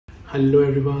Hello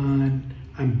everyone,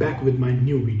 I'm back with my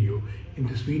new video. In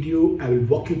this video, I will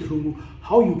walk you through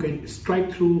how you can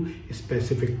strike through a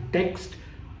specific text,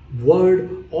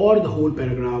 word or the whole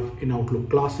paragraph in Outlook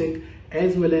Classic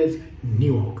as well as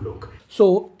New Outlook.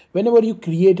 So whenever you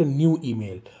create a new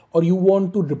email or you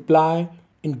want to reply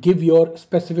and give your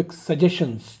specific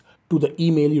suggestions to the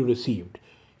email you received,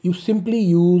 you simply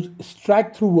use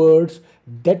strike through words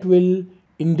that will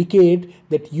indicate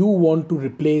that you want to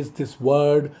replace this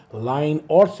word, line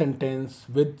or sentence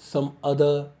with some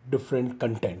other different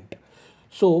content.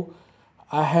 So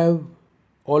I have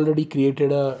already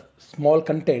created a small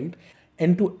content,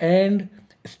 and to end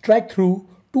strike through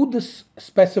to this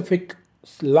specific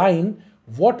line,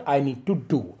 what I need to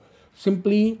do.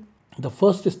 Simply the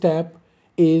first step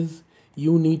is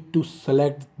you need to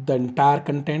select the entire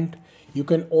content. You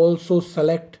can also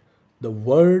select the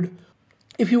word.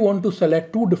 If you want to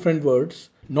select two different words,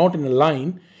 not in a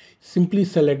line, simply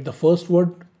select the first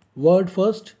word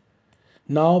first.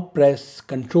 Now press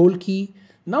Ctrl key.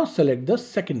 Now select the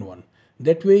second one.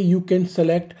 That way you can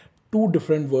select two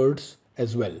different words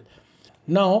as well.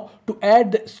 Now to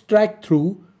add the strike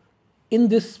through in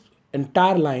this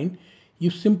entire line,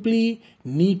 you simply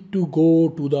need to go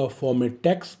to the format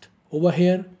text over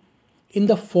here. In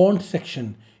the font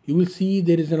section, you will see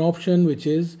there is an option which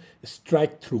is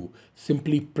strike through.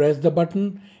 Simply press the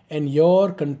button and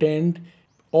your content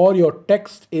or your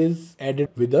text is added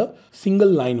with a single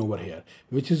line over here,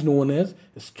 which is known as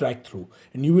strike through.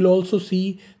 And you will also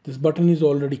see this button is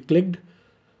already clicked.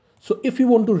 So if you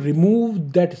want to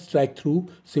remove that strike through,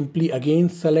 simply again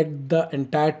select the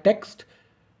entire text,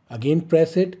 again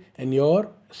press it and your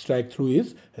strike through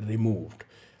is removed.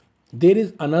 There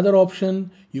is another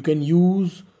option you can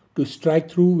use to strike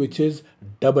through, which is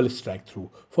double strike through.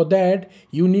 For that,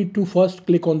 you need to first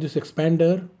click on this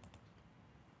expander.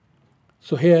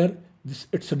 So here,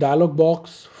 it's a dialog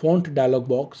box, font dialog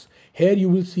box. Here you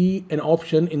will see an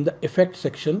option in the effect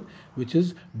section, which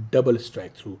is double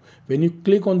strike through. When you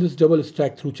click on this double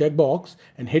strike through checkbox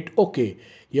and hit OK,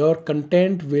 your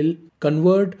content will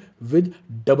convert with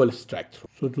double strike through.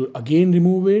 So to again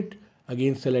remove it,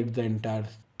 again select the entire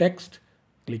text,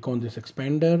 click on this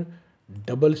expander,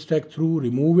 double strike through,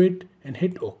 remove it and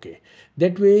hit OK.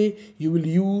 That way you will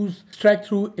use strike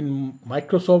through in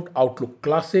Microsoft Outlook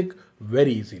Classic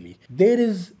very easily. There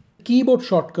is a keyboard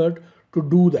shortcut to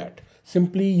do that.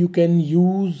 Simply you can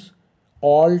use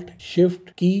Alt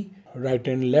Shift key, right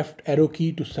and left arrow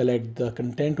key to select the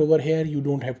content over here. You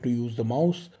don't have to use the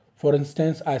mouse. For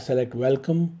instance, I select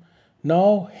welcome.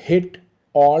 Now hit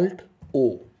Alt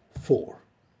O4.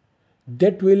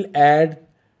 That will add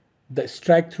the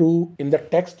strike through in the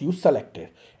text you selected,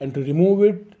 and to remove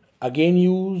it again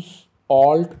use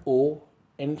Alt O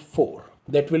and 4.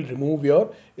 That will remove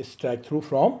your strike through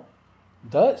from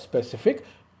the specific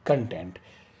content.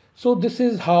 So this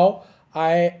is how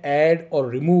I add or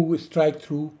remove strike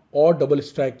through or double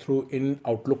strike through in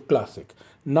Outlook Classic.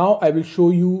 Now I will show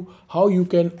you how you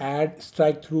can add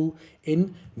strike through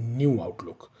in New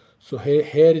Outlook. So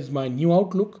here is my New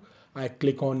Outlook. I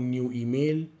click on new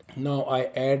email. Now I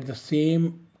add the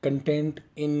same content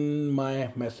in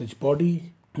my message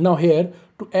body. Now here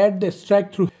to add the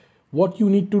strike through, what you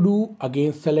need to do,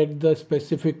 again select the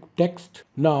specific text.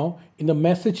 Now in the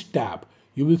message tab,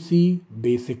 you will see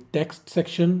basic text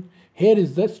section. Here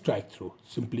is the strike through.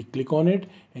 Simply click on it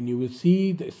and you will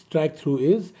see the strike through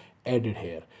is added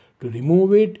here. To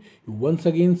remove it, you once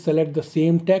again select the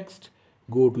same text,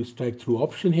 go to strike through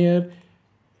option here,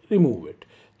 remove it.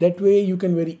 That way you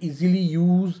can very easily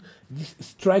use this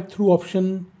strike through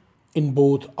option in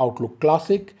both Outlook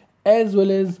Classic as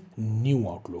well as New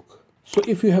Outlook. So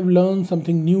if you have learned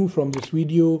something new from this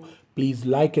video, please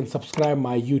like and subscribe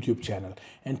my YouTube channel.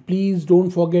 And please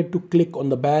don't forget to click on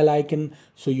the bell icon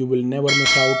so you will never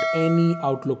miss out any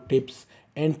Outlook tips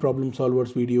and problem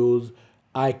solvers videos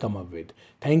I come up with.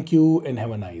 Thank you and have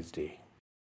a nice day.